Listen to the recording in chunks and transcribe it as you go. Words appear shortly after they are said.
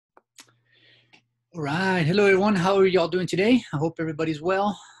All right. Hello, everyone. How are y'all doing today? I hope everybody's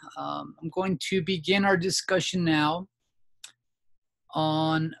well. I'm going to begin our discussion now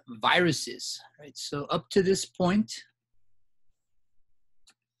on viruses. Right. So up to this point,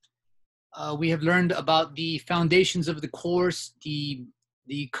 we have learned about the foundations of the course, the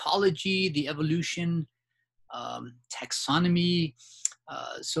ecology, the evolution, taxonomy.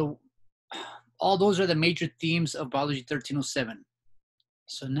 So all those are the major themes of Biology 1307.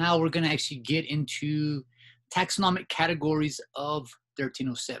 So now we're going to actually get into taxonomic categories of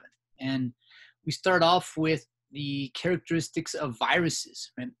 1307. And we start off with the characteristics of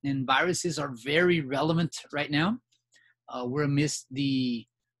viruses. Right? And viruses are very relevant right now. We're amidst the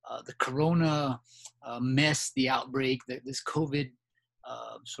corona mess, the outbreak, this COVID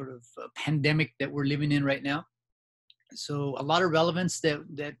pandemic that we're living in right now. So a lot of relevance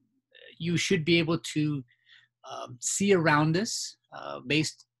that you should be able to see around us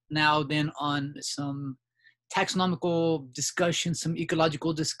based now then on some taxonomical discussion, some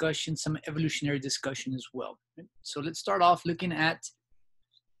ecological discussion, some evolutionary discussion as well. So let's start off looking at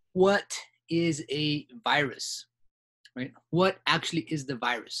what is a virus, right? What actually is the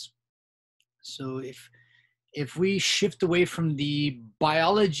virus? So if we shift away from the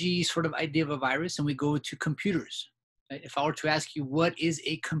biology sort of idea of a virus and we go to computers, right? If I were to ask you, what is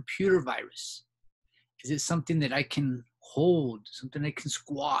a computer virus? Is it something that I can hold, something I can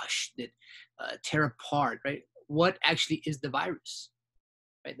squash, that tear apart, right? What actually is the virus,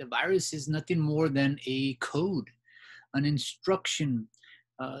 right? The virus is nothing more than a code, an instruction,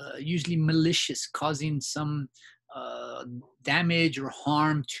 usually malicious, causing some damage or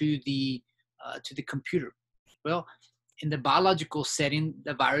harm to the computer. Well, in the biological setting,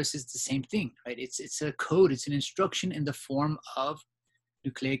 the virus is the same thing, right? It's a code, it's an instruction in the form of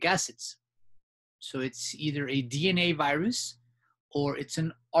nucleic acids. So it's either a DNA virus or it's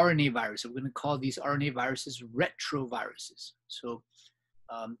an RNA virus. We're going to call these RNA viruses retroviruses. So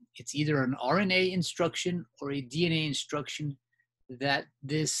it's either an RNA instruction or a DNA instruction that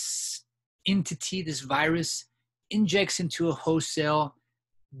this entity, this virus, injects into a host cell,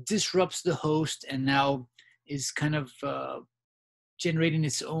 disrupts the host, and now is kind of generating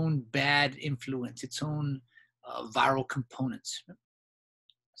its own bad influence, its own viral components.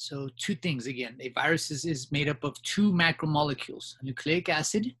 So two things again, a virus is made up of two macromolecules, a nucleic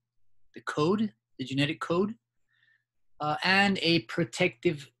acid, the code, the genetic code, and a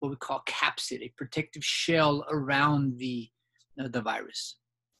protective, what we call capsid, a protective shell around the virus.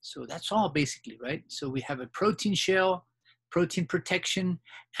 So that's all basically, right? So we have a protein shell, protein protection,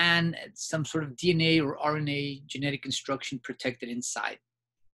 and some sort of DNA or RNA genetic instruction protected inside.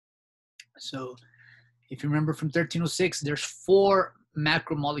 So if you remember from 1306, there's four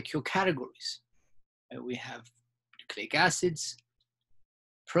macromolecule categories. We have nucleic acids,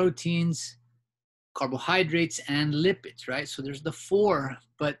 proteins, carbohydrates, and lipids, right? So there's the four,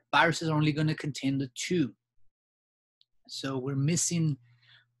 but viruses are only going to contain the two. So we're missing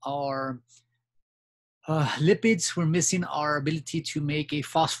our lipids, we're missing our ability to make a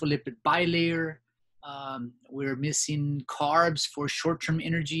phospholipid bilayer. We're missing carbs for short-term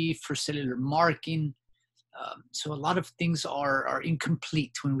energy, for cellular marking. So a lot of things are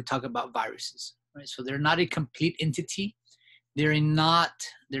incomplete when we talk about viruses, right? So they're not a complete entity. They're not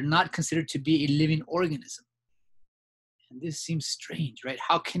considered to be a living organism. And this seems strange, right?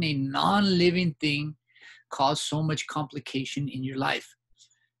 How can a non-living thing cause so much complication in your life?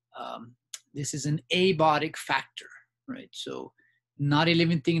 This is an abiotic factor, right? So not a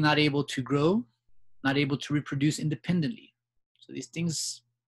living thing, not able to grow, not able to reproduce independently. So these things,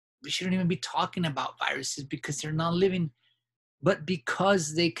 we shouldn't even be talking about viruses because they're not living, but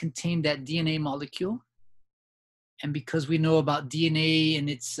because they contain that DNA molecule, and because we know about DNA and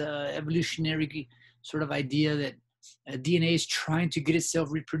its evolutionary sort of idea that DNA is trying to get itself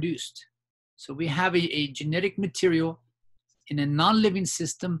reproduced. So we have a genetic material in a non-living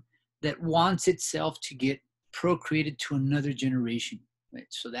system that wants itself to get procreated to another generation, right?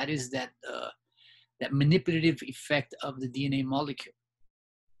 So that is that manipulative effect of the DNA molecule.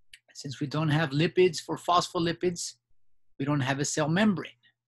 Since we don't have lipids for phospholipids, we don't have a cell membrane,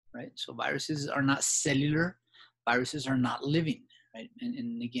 right? So viruses are not cellular, viruses are not living, right?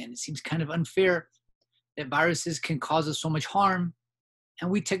 And again, it seems kind of unfair that viruses can cause us so much harm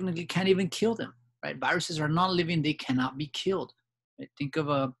and we technically can't even kill them, right? Viruses are non-living, they cannot be killed. Right? Think of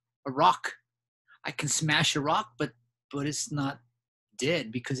a rock. I can smash a rock, but it's not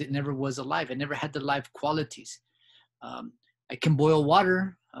dead because it never was alive. It never had the life qualities. I can boil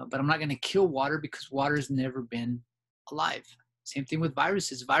water, but I'm not going to kill water because water has never been alive. Same thing with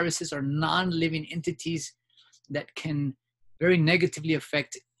viruses. Viruses are non-living entities that can very negatively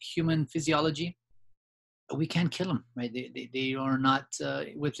affect human physiology, we can't kill them, right? They are not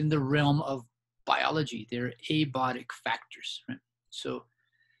within the realm of biology. They're abiotic factors, right? So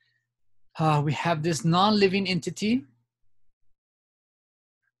we have this non-living entity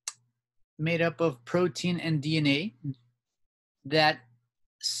made up of protein and DNA that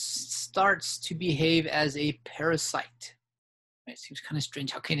starts to behave as a parasite. It seems kind of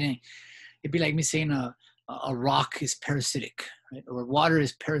strange. How can it'd be like me saying a rock is parasitic, right? Or water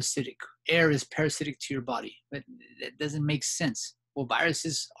is parasitic, air is parasitic to your body. But that doesn't make sense. Well,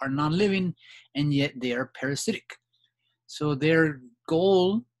 viruses are non-living, and yet they are parasitic. So their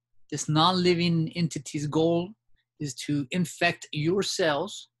goal, this non-living entity's goal, is to infect your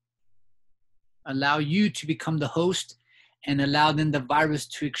cells, allow you to become the host, and allow then the virus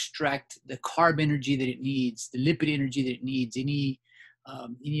to extract the carb energy that it needs, the lipid energy that it needs, any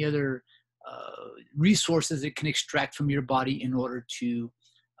other resources it can extract from your body in order to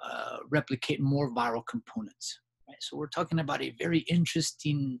replicate more viral components. Right? So we're talking about a very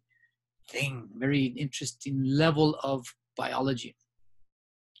interesting thing, very interesting level of biology.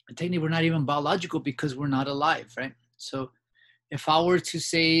 And technically, we're not even biological because we're not alive, right? So if I were to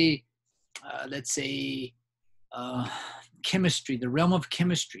say, let's say, chemistry, the realm of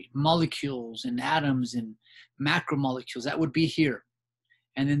chemistry, molecules and atoms and macromolecules, that would be here.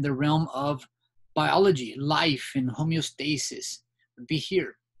 And then the realm of biology, life and homeostasis would be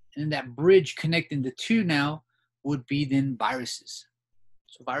here. And that bridge connecting the two now would be then viruses.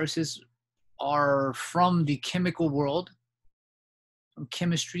 So viruses are from the chemical world, from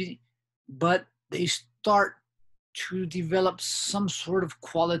chemistry, but they start to develop some sort of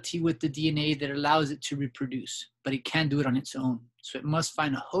quality with the DNA that allows it to reproduce, but it can't do it on its own. So it must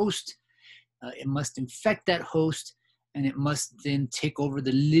find a host, it must infect that host, and it must then take over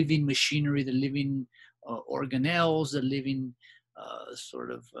the living machinery, the living organelles, the living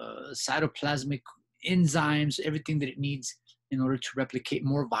cytoplasmic enzymes, everything that it needs in order to replicate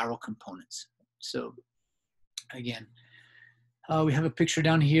more viral components. So again, we have a picture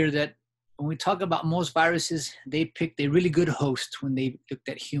down here that when we talk about most viruses, they picked a really good host when they looked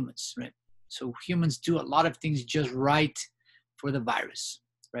at humans, right? So humans do a lot of things just right for the virus,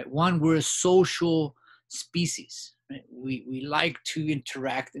 right? One, we're a social species, right? We like to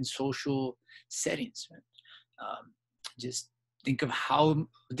interact in social settings, right? Just think of how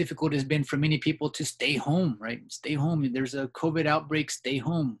difficult it's been for many people to stay home, right? Stay home. There's a COVID outbreak, stay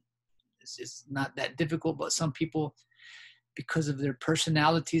home. It's not that difficult, but some people, because of their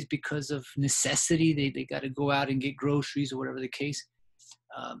personalities, because of necessity, they got to go out and get groceries or whatever the case.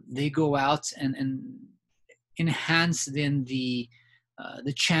 They go out and enhance then the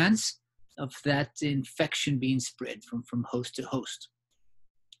chance of that infection being spread from host to host.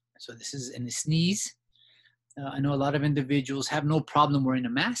 So this is in a sneeze. I know a lot of individuals have no problem wearing a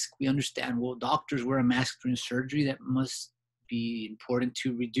mask. We understand, well, doctors wear a mask during surgery. That must be important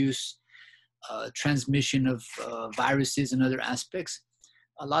to reduce transmission of viruses and other aspects.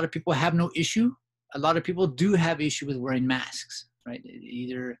 A lot of people have no issue. A lot of people do have issue with wearing masks, right?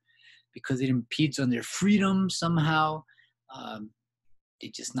 Either because it impedes on their freedom somehow,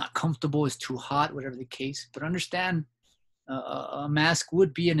 they're just not comfortable, it's too hot, whatever the case. But understand, a mask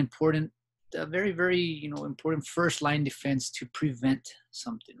would be an important, very, very, important first line defense to prevent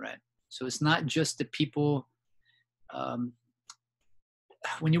something, right? So it's not just the people.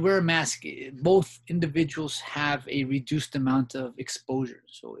 When you wear a mask, both individuals have a reduced amount of exposure.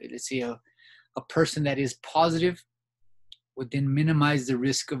 So let's say a person that is positive would then minimize the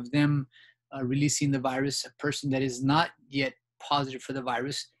risk of them releasing the virus. A person that is not yet positive for the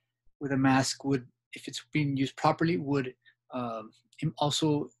virus with a mask would, if it's being used properly, would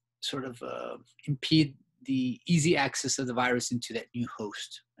also sort of impede the easy access of the virus into that new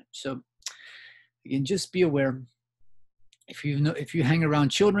host. So again, just be aware. If you hang around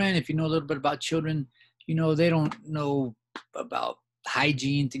children, if you know a little bit about children, they don't know about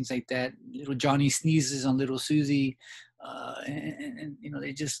hygiene, things like that. Little Johnny sneezes on little Susie, and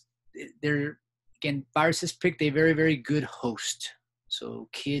they're again, viruses picked a very, very good host. So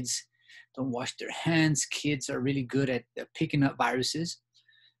kids don't wash their hands. Kids are really good at picking up viruses.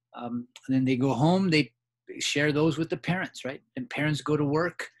 And then they go home, they share those with the parents, right? And parents go to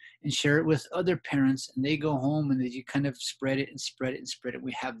work and share it with other parents, and they go home, and then you kind of spread it and spread it and spread it.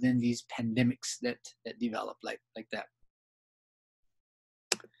 We have then these pandemics that develop like that.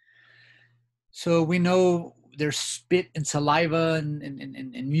 So we know there's spit and saliva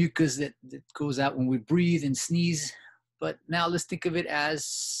and mucus that goes out when we breathe and sneeze. But now let's think of it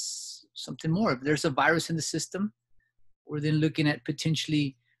as something more. If there's a virus in the system, we're then looking at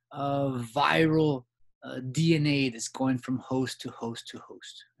potentially viral DNA that's going from host to host to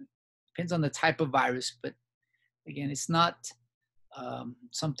host. Depends on the type of virus, but Again, it's not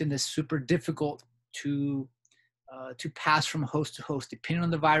something that's super difficult to pass from host to host, depending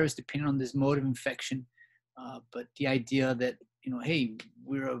on the virus, depending on this mode of infection. But the idea that, hey,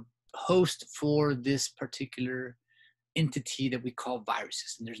 we're a host for this particular entity that we call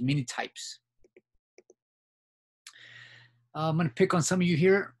viruses, and there's many types. I'm going to pick on some of you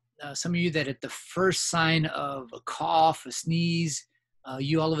here. Some of you that at the first sign of a cough, a sneeze,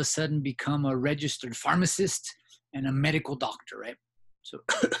 you all of a sudden become a registered pharmacist and a medical doctor, right? So,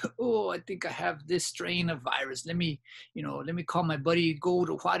 oh, I think I have this strain of virus. Let me call my buddy, go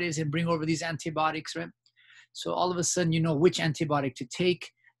to Juarez and bring over these antibiotics, right? So all of a sudden, you know which antibiotic to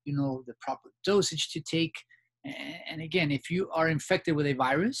take, you know the proper dosage to take. And again, if you are infected with a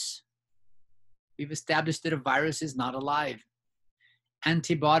virus, we've established that a virus is not alive.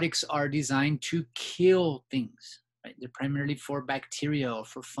 Antibiotics are designed to kill things, right? They're primarily for bacteria or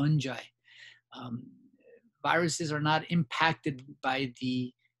for fungi. Viruses are not impacted by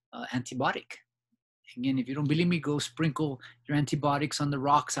the antibiotic. Again, if you don't believe me, go sprinkle your antibiotics on the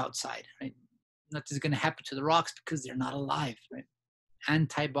rocks outside, right? Nothing's going to happen to the rocks because they're not alive, right?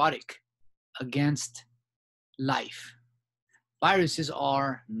 Antibiotic against life. Viruses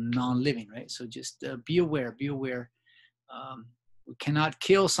are non-living, right? So just be aware, be aware. We cannot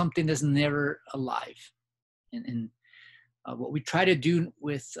kill something that's never alive. And what we try to do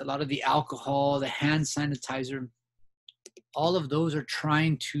with a lot of the alcohol, the hand sanitizer, all of those are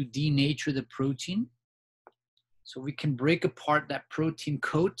trying to denature the protein. So we can break apart that protein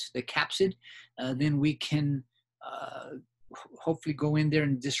coat, the capsid, then we can hopefully go in there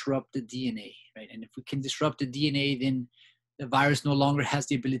and disrupt the DNA, right? And if we can disrupt the DNA, then the virus no longer has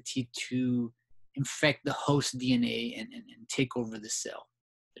the ability to infect the host DNA and take over the cell.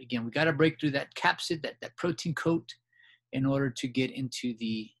 But again, we got to break through that capsid, that protein coat, in order to get into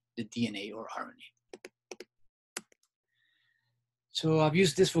the DNA or RNA. So I've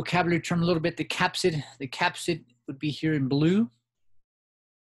used this vocabulary term a little bit, the capsid. The capsid would be here in blue.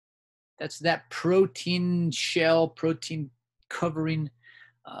 That's that protein shell, protein covering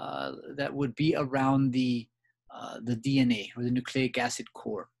that would be around the DNA or the nucleic acid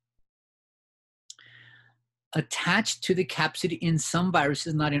core. Attached to the capsid in some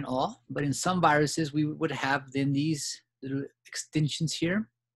viruses, not in all, but in some viruses, we would have then these little extensions here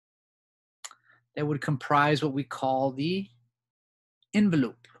that would comprise what we call the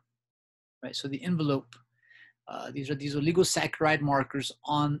envelope, right? So the envelope, these are these oligosaccharide markers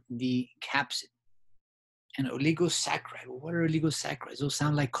on the capsid. And oligosaccharide, well, what are oligosaccharides? Those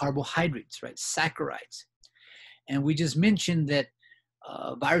sound like carbohydrates, right? Saccharides. And we just mentioned that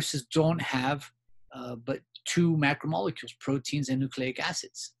viruses don't have but two macromolecules, proteins and nucleic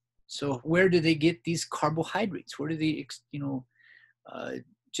acids. So where do they get these carbohydrates? Where do they,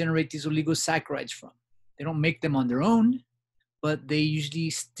 generate these oligosaccharides from? They don't make them on their own, but they usually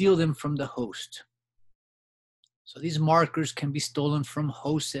steal them from the host. So these markers can be stolen from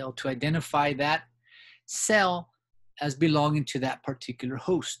host cell to identify that cell as belonging to that particular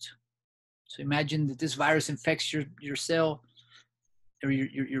host. So imagine that this virus infects your cell or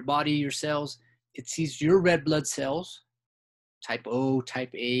your body, your cells. It sees your red blood cells, type O, type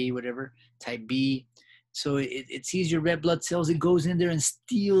A, whatever, type B. So it sees your red blood cells. It goes in there and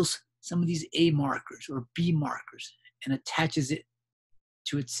steals some of these A markers or B markers and attaches it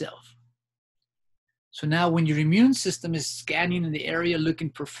to itself. So now when your immune system is scanning in the area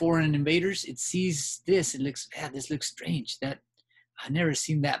looking for foreign invaders, it sees this and looks, this looks strange. That I've never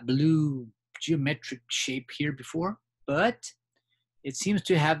seen that blue geometric shape here before, but it seems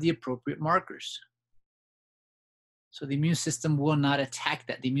to have the appropriate markers. So the immune system will not attack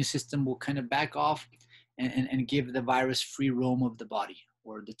that. The immune system will kind of back off and give the virus free roam of the body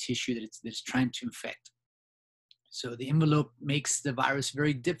or the tissue that it's trying to infect. So the envelope makes the virus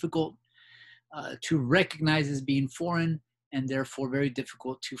very difficult to recognize as being foreign and therefore very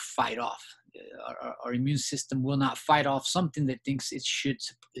difficult to fight off. Our immune system will not fight off something that thinks it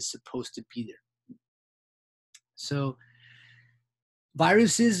is supposed to be there. So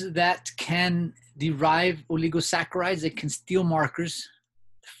viruses that can derive oligosaccharides, that can steal markers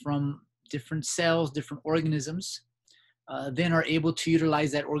from different cells, different organisms, then are able to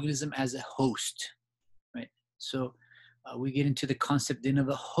utilize that organism as a host, right? So we get into the concept then of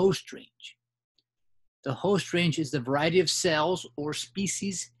a host range. The host range is the variety of cells or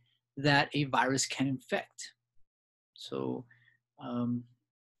species that a virus can infect. So,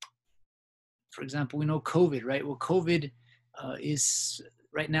 for example, we know COVID, right? Well, COVID is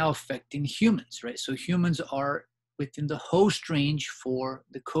right now affecting humans, right? So humans are within the host range for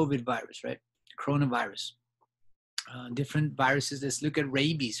the COVID virus, right? Coronavirus. Different viruses, let's look at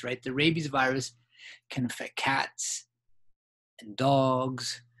rabies, right? The rabies virus can affect cats and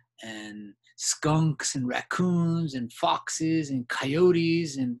dogs and skunks and raccoons and foxes and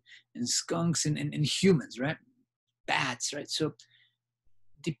coyotes and skunks and humans, right? Bats, right? So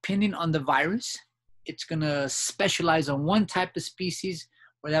depending on the virus, it's going to specialize on one type of species,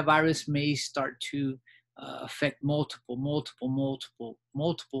 where that virus may start to affect multiple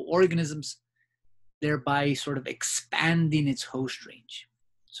organisms, thereby sort of expanding its host range.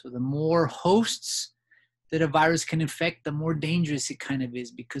 So the more hosts that a virus can infect, the more dangerous it kind of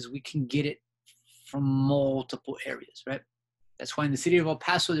is, because we can get it from multiple areas, right? That's why in the city of El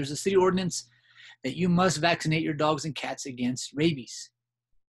Paso, there's a city ordinance that you must vaccinate your dogs and cats against rabies.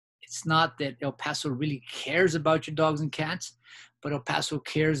 It's not that El Paso really cares about your dogs and cats, but El Paso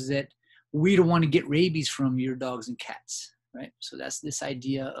cares that we don't want to get rabies from your dogs and cats, right? So that's this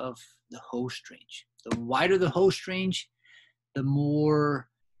idea of the host range. The wider the host range, the more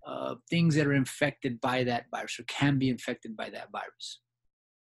things that are infected by that virus or can be infected by that virus.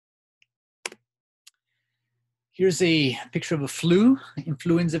 Here's a picture of a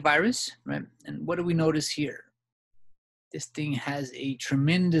influenza virus, right? And what do we notice here? This thing has a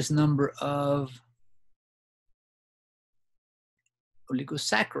tremendous number of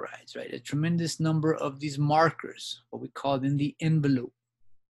oligosaccharides, right? A tremendous number of these markers, what we call in the envelope.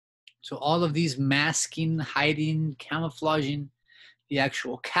 So all of these masking, hiding, camouflaging the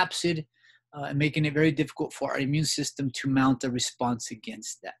actual capsid, and making it very difficult for our immune system to mount a response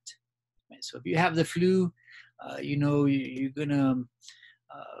against that. Right? So if you have the flu, you're gonna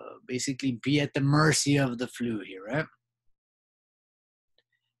basically be at the mercy of the flu here, right?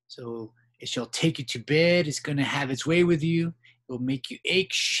 So it shall take you to bed. It's gonna have its way with you. It will make you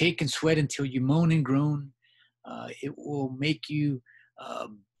ache, shake, and sweat until you moan and groan. It will make you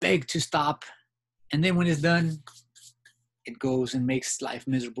beg to stop. And then when it's done, it goes and makes life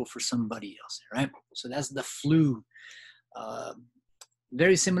miserable for somebody else, right? So that's the flu.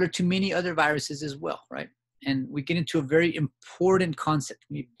 Very similar to many other viruses as well, right? And we get into a very important concept.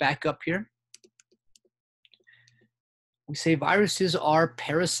 Let me back up here. We say viruses are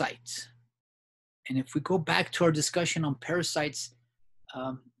parasites. And if we go back to our discussion on parasites,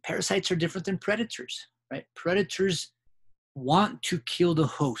 parasites are different than predators, right? Predators want to kill the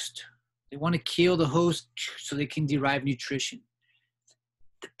host. They want to kill the host so they can derive nutrition.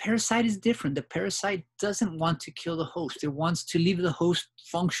 The parasite is different. The parasite doesn't want to kill the host. It wants to leave the host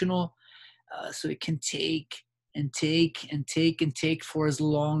functional so it can take and take and take and take for as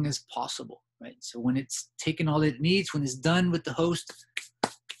long as possible, right? So when it's taken all it needs, when it's done with the host,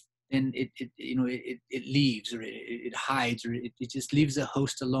 then it leaves, or it hides, or it just leaves the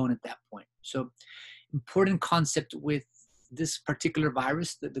host alone at that point. So important concept with this particular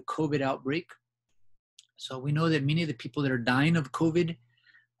virus, the COVID outbreak. So we know that many of the people that are dying of COVID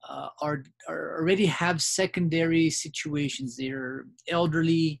are already have secondary situations. They're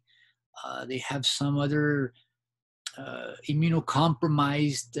elderly. They have some other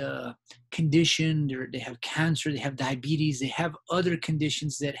immunocompromised condition. They have cancer. They have diabetes. They have other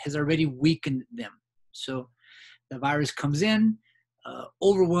conditions that has already weakened them. So the virus comes in,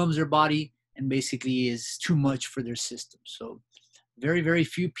 overwhelms their body, and basically is too much for their system. So very, very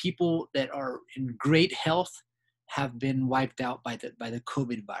few people that are in great health have been wiped out by the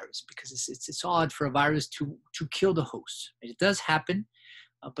COVID virus, because it's odd for a virus to kill the host. It does happen,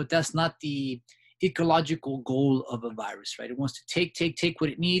 but that's not the ecological goal of a virus, right? It wants to take what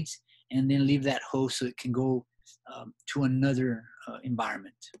it needs and then leave that host so it can go to another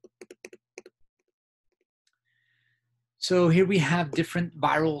environment. So here we have different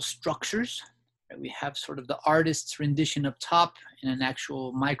viral structures. Right? We have sort of the artist's rendition up top and an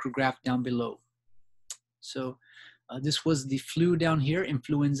actual micrograph down below. So this was the flu down here,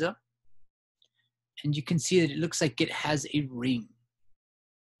 influenza. And you can see that it looks like it has a ring,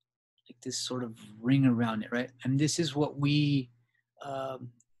 like this sort of ring around it, right? And this is what we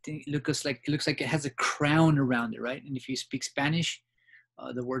think it looks like it has a crown around it, right? And if you speak Spanish,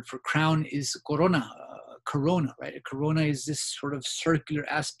 the word for crown is corona, right? A corona is this sort of circular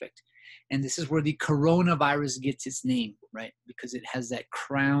aspect. And this is where the coronavirus gets its name, right? Because it has that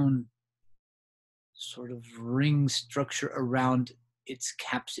crown sort of ring structure around its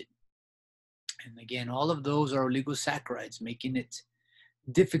capsid. And again, all of those are oligosaccharides, making it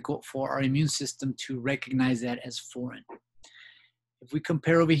difficult for our immune system to recognize that as foreign. If we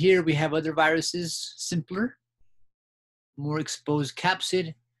compare over here, we have other viruses, simpler, more exposed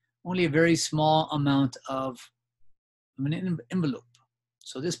capsid, only a very small amount of an envelope.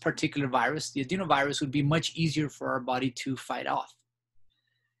 So this particular virus, the adenovirus, would be much easier for our body to fight off.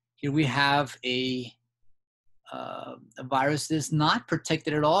 Here we have a virus that is not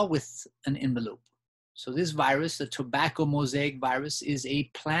protected at all with an envelope. So this virus, the tobacco mosaic virus, is a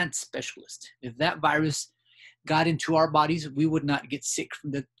plant specialist. If that virus got into our bodies, we would not get sick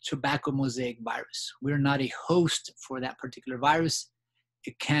from the tobacco mosaic virus. We're not a host for that particular virus.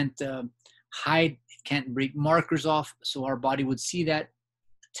 It can't hide, it can't break markers off, so our body would see that,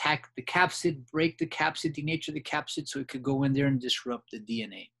 attack the capsid, break the capsid, denature the capsid, so it could go in there and disrupt the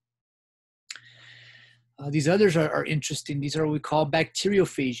DNA. These others are interesting. These are what we call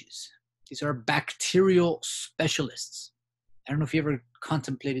bacteriophages. These are bacterial specialists. I don't know if you ever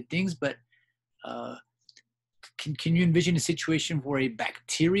contemplated things, but can you envision a situation where a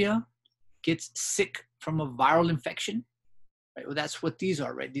bacteria gets sick from a viral infection? Right? Well, that's what these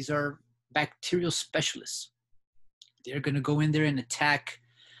are, right? These are bacterial specialists. They're going to go in there and attack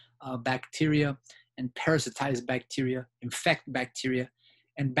bacteria and parasitize bacteria, infect bacteria,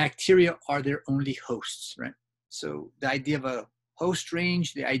 and bacteria are their only hosts, right? So the idea of a host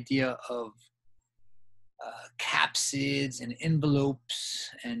range, the idea of capsids and envelopes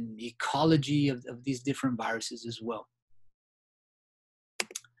and ecology of these different viruses as well.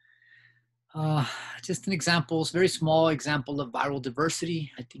 Just an example, very small example of viral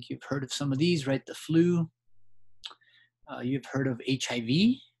diversity. I think you've heard of some of these, right? The flu. You've heard of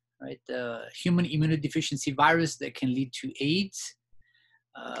HIV, right? The human immunodeficiency virus that can lead to AIDS,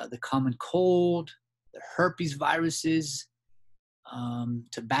 the common cold, the herpes viruses,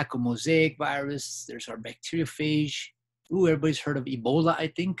 tobacco mosaic virus. There's our bacteriophage. Ooh, everybody's heard of Ebola, I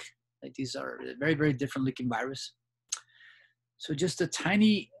think. Like these are very, very different looking virus. So just a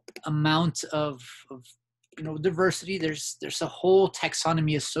tiny amount of diversity. There's a whole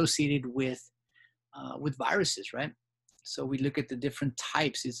taxonomy associated with viruses, right? So we look at the different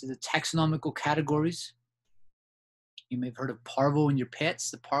types. These are the taxonomical categories. You may have heard of parvo in your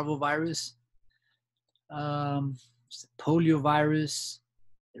pets, the parvovirus. There's the polio virus.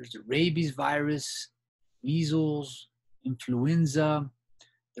 There's the rabies virus, measles, influenza,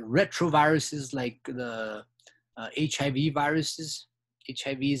 the retroviruses like the HIV viruses.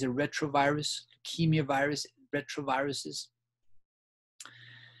 HIV is a retrovirus, leukemia virus, retroviruses.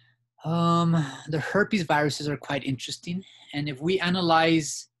 The herpes viruses are quite interesting. And if we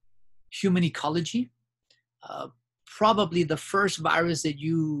analyze human ecology, probably the first virus that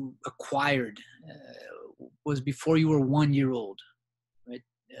you acquired was before you were 1 year old, right?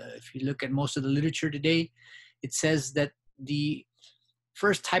 If you look at most of the literature today, it says that the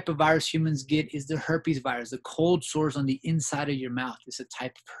first type of virus humans get is the herpes virus, the cold sores on the inside of your mouth. It's a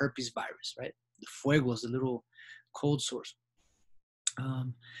type of herpes virus, right? The fuegos, the little cold sores.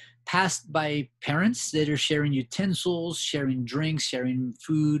 Passed by parents that are sharing utensils, sharing drinks, sharing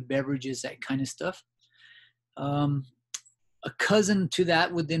food, beverages, that kind of stuff. A cousin to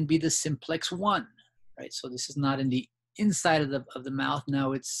that would then be the simplex 1, right? So this is not in the inside of the mouth.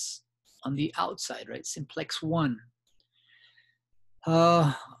 Now it's on the outside, right? Simplex 1.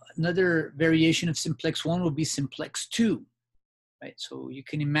 Another variation of simplex 1 will be simplex 2, right? So you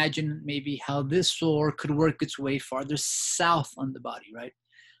can imagine maybe how this sore could work its way farther south on the body, right?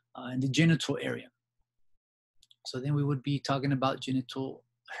 In the genital area. So then we would be talking about genital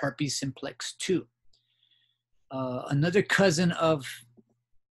herpes simplex 2. Another cousin of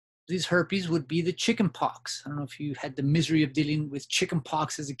these herpes would be the chickenpox. I don't know if you had the misery of dealing with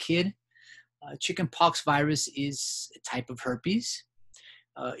chickenpox as a kid. Chickenpox virus is a type of herpes.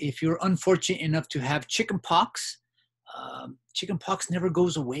 If you're unfortunate enough to have chickenpox, chickenpox never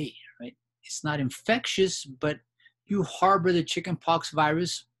goes away, right? It's not infectious, but you harbor the chickenpox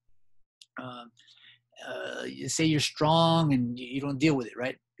virus. You say you're strong and you don't deal with it,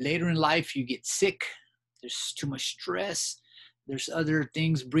 right? Later in life, you get sick. There's too much stress. There's other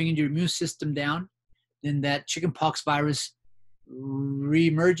things bringing your immune system down. Then that chickenpox virus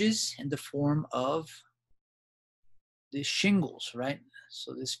reemerges in the form of the shingles, right?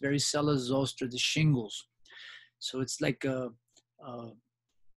 So this varicella zoster, the shingles. So it's like a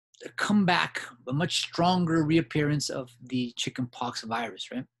comeback, a much stronger reappearance of the chickenpox virus,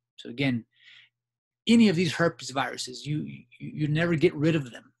 right? So again, any of these herpes viruses, you never get rid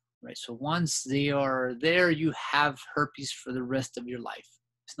of them, right? So once they are there, you have herpes for the rest of your life.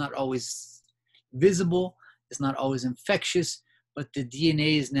 It's not always visible, it's not always infectious, but the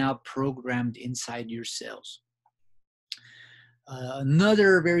DNA is now programmed inside your cells.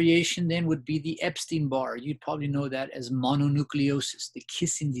 Another variation then would be the Epstein-Barr. You'd probably know that as mononucleosis, the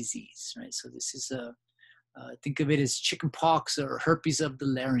kissing disease, right? So this is think of it as chickenpox or herpes of the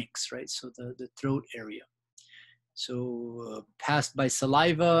larynx, right? So the throat area. So passed by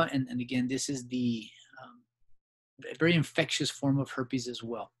saliva, and again, this is the very infectious form of herpes as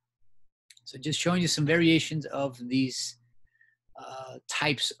well. So just showing you some variations of these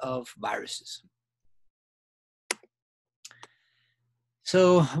types of viruses.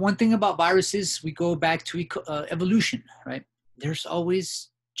 So one thing about viruses, we go back to evolution, right? There's always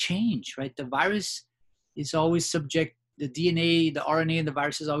change, right? The virus is always subject, the DNA, the RNA in the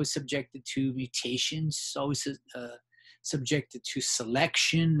virus is always subjected to mutations, always subjected to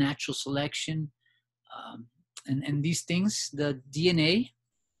selection, natural selection. And these things, the DNA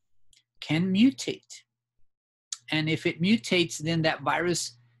can mutate. And if it mutates, then that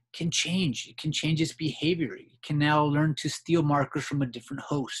virus can change. It can change its behavior. It can now learn to steal markers from a different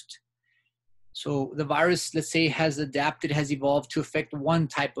host. So the virus, let's say, has adapted, has evolved to affect one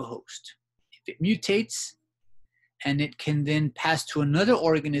type of host. If it mutates and it can then pass to another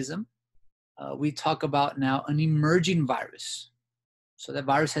organism, we talk about now an emerging virus. So the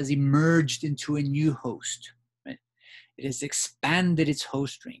virus has emerged into a new host. Right? It has expanded its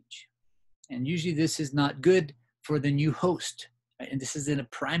host range. And usually this is not good for the new host. Right? And this is in a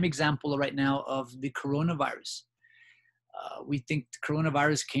prime example right now of the coronavirus. We think the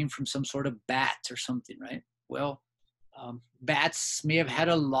coronavirus came from some sort of bat or something, right? Well, bats may have had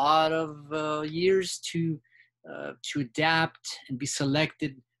a lot of years to adapt and be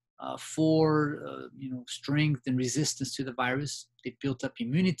selected for strength and resistance to the virus. They built up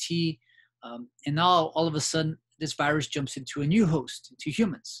immunity, and now all of a sudden this virus jumps into a new host, into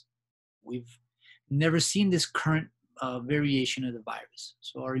humans. We've never seen this current variation of the virus.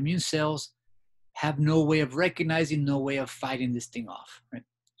 So our immune cells have no way of recognizing, no way of fighting this thing off, right?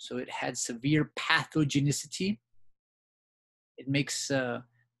 So it had severe pathogenicity. It makes the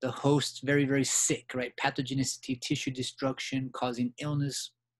host very, very sick, right? Pathogenicity, tissue destruction, causing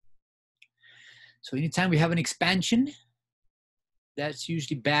illness. So anytime we have an expansion, that's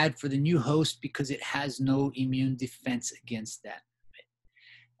usually bad for the new host because it has no immune defense against that.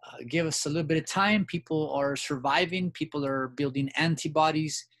 Give us a little bit of time. People are surviving. People are building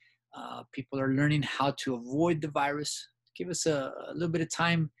antibodies. People are learning how to avoid the virus. Give us a little bit of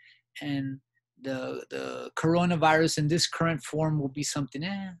time, and the coronavirus in this current form will be something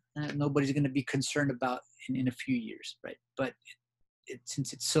nobody's going to be concerned about in a few years, right? But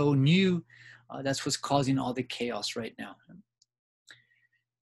since it's so new, that's what's causing all the chaos right now.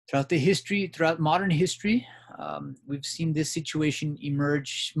 Throughout modern history, we've seen this situation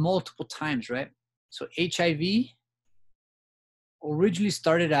emerge multiple times, right? So HIV originally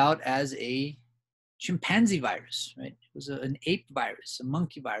started out as a chimpanzee virus, right? It was an ape virus, a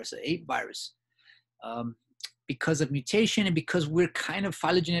monkey virus, an ape virus. Because of mutation and because we're kind of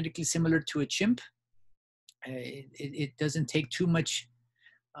phylogenetically similar to a chimp, it doesn't take too much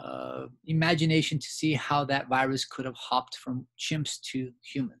imagination to see how that virus could have hopped from chimps to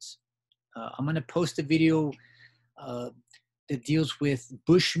humans. I'm going to post a video that deals with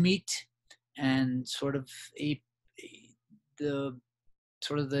bushmeat and sort of the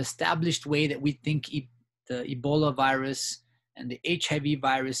established way that we think the Ebola virus and the HIV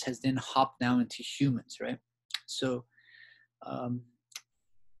virus has then hopped down into humans, right? So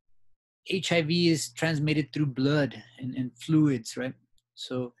HIV is transmitted through blood and fluids, right?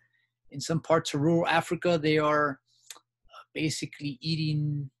 So in some parts of rural Africa, they are basically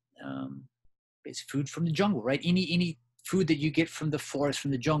eating food from the jungle, right? Any food that you get from the forest,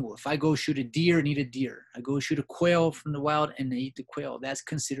 from the jungle. If I go shoot a deer and eat a deer, I go shoot a quail from the wild and I eat the quail, that's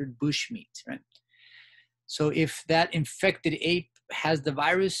considered bush meat, right? So if that infected ape has the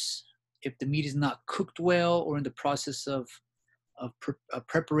virus, if the meat is not cooked well or in the process of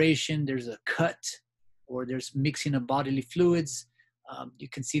preparation, there's a cut or there's mixing of bodily fluids, you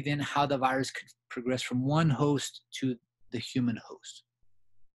can see then how the virus could progress from one host to the human host.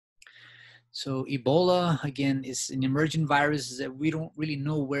 So Ebola, again, is an emergent virus that we don't really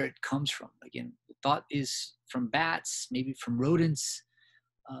know where it comes from. Again, the thought is from bats, maybe from rodents.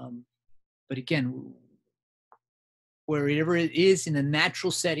 But again, wherever it is in a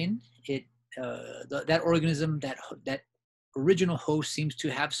natural setting, that organism, that original host seems to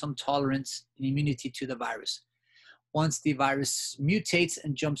have some tolerance and immunity to the virus. Once the virus mutates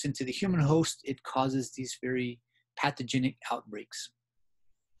and jumps into the human host, it causes these very pathogenic outbreaks.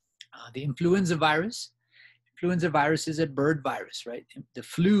 The influenza virus is a bird virus, right? The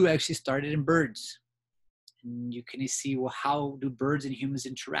flu actually started in birds. And you can see, well, how do birds and humans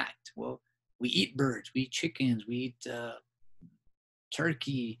interact? Well, we eat birds, we eat chickens, we eat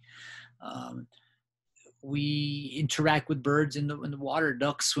turkey. We interact with birds in the water.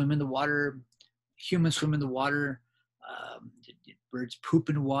 Ducks swim in the water, humans swim in the water, birds poop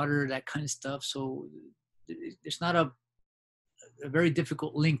in water, that kind of stuff. So there's not a very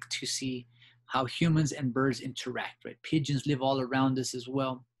difficult link to see how humans and birds interact, right? Pigeons live all around us as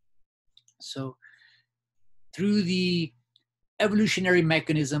well. So through the evolutionary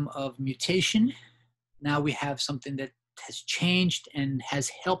mechanism of mutation, now we have something that has changed and has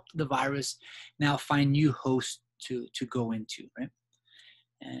helped the virus now find new hosts to go into, right?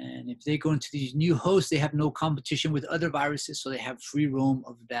 And if they go into these new hosts, they have no competition with other viruses, so they have free roam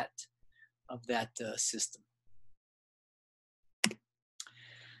of that system.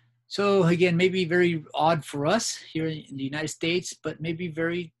 So again, maybe very odd for us here in the United States, but maybe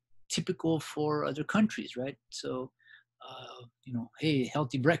very typical for other countries, right? So, you know, hey,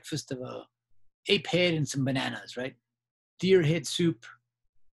 healthy breakfast of a ape head and some bananas, right? Deer head soup,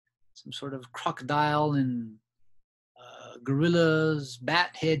 some sort of crocodile and gorillas,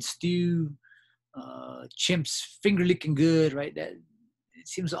 bat head stew, chimps finger licking good, right? That it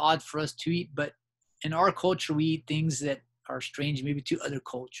seems odd for us to eat, but in our culture, we eat things that are strange maybe to other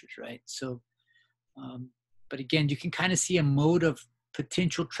cultures, right? So, but again, you can kind of see a mode of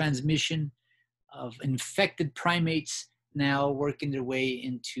potential transmission of infected primates now working their way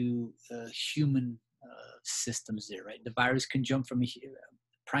into human systems there, right? The virus can jump from a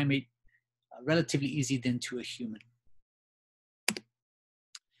primate relatively easy then to a human.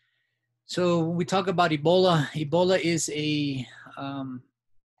 So when we talk about Ebola, Ebola is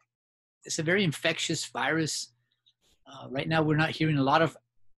it's a very infectious virus. Right now, we're not hearing a lot of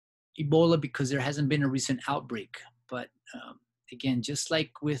Ebola because there hasn't been a recent outbreak. But again, just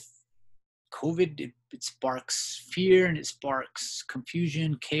like with COVID, it sparks fear and it sparks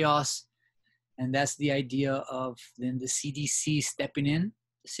confusion, chaos. And that's the idea of then the CDC stepping in,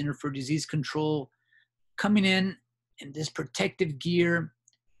 the Center for Disease Control coming in this protective gear.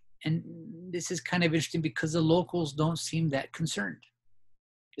 And this is kind of interesting because the locals don't seem that concerned.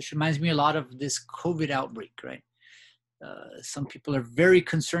 This reminds me a lot of this COVID outbreak, right? Some people are very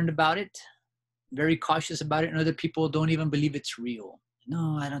concerned about it, very cautious about it, and other people don't even believe it's real.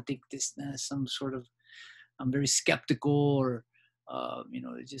 No, I don't think this some sort of, I'm very skeptical, or, you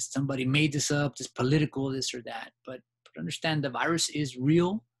know, just somebody made this up, this political, this or that. But understand the virus is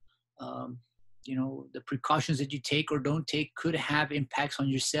real. You know, the precautions that you take or don't take could have impacts on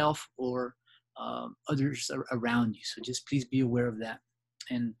yourself or others around you. So just please be aware of that.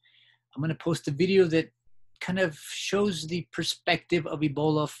 And I'm going to post a video that kind of shows the perspective of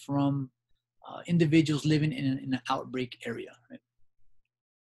Ebola from individuals living in an outbreak area. Right?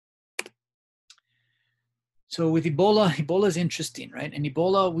 So with Ebola, Ebola is interesting, right? And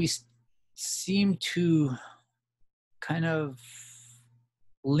Ebola, we seem to kind of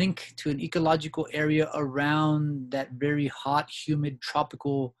link to an ecological area around that very hot, humid,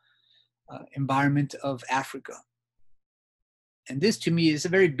 tropical environment of Africa. And this to me is a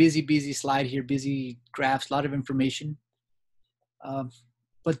very busy slide here, busy graphs, a lot of information.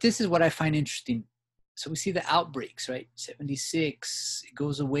 But this is what I find interesting. So we see the outbreaks, right? 76, it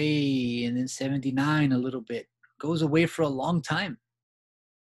goes away, and then 79 a little bit, goes away for a long time.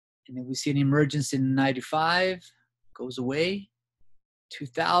 And then we see an emergence in 95, goes away.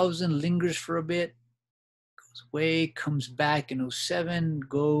 2000 lingers for a bit, goes away, comes back in 07,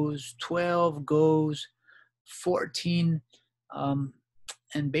 goes 12, goes 14.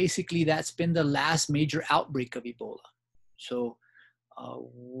 And basically that's been the last major outbreak of Ebola. So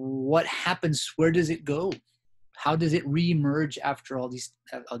what happens? Where does it go? How does it reemerge after all these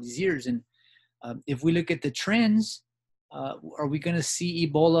years? And if we look at the trends, are we going to see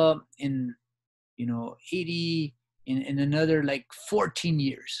Ebola in, 80, in another like 14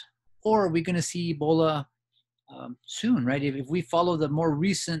 years? Or are we going to see Ebola soon, right? If we follow the more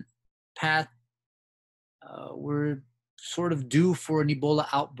recent path, we're sort of due for an Ebola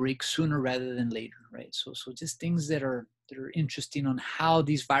outbreak sooner rather than later, right? So just things that are interesting on how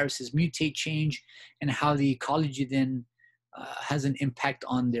these viruses mutate, change, and how the ecology then has an impact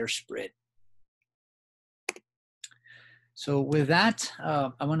on their spread. So with that,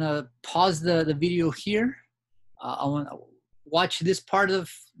 I want to pause the video here. I want to watch this part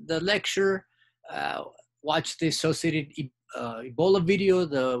of the lecture, watch the associated Ebola video,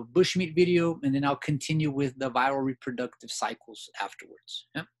 the bushmeat video, and then I'll continue with the viral reproductive cycles afterwards.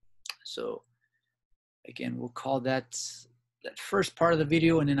 Yeah? So again, we'll call that first part of the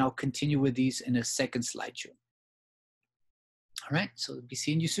video, and then I'll continue with these in a second slideshow. All right, so I'll be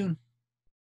seeing you soon.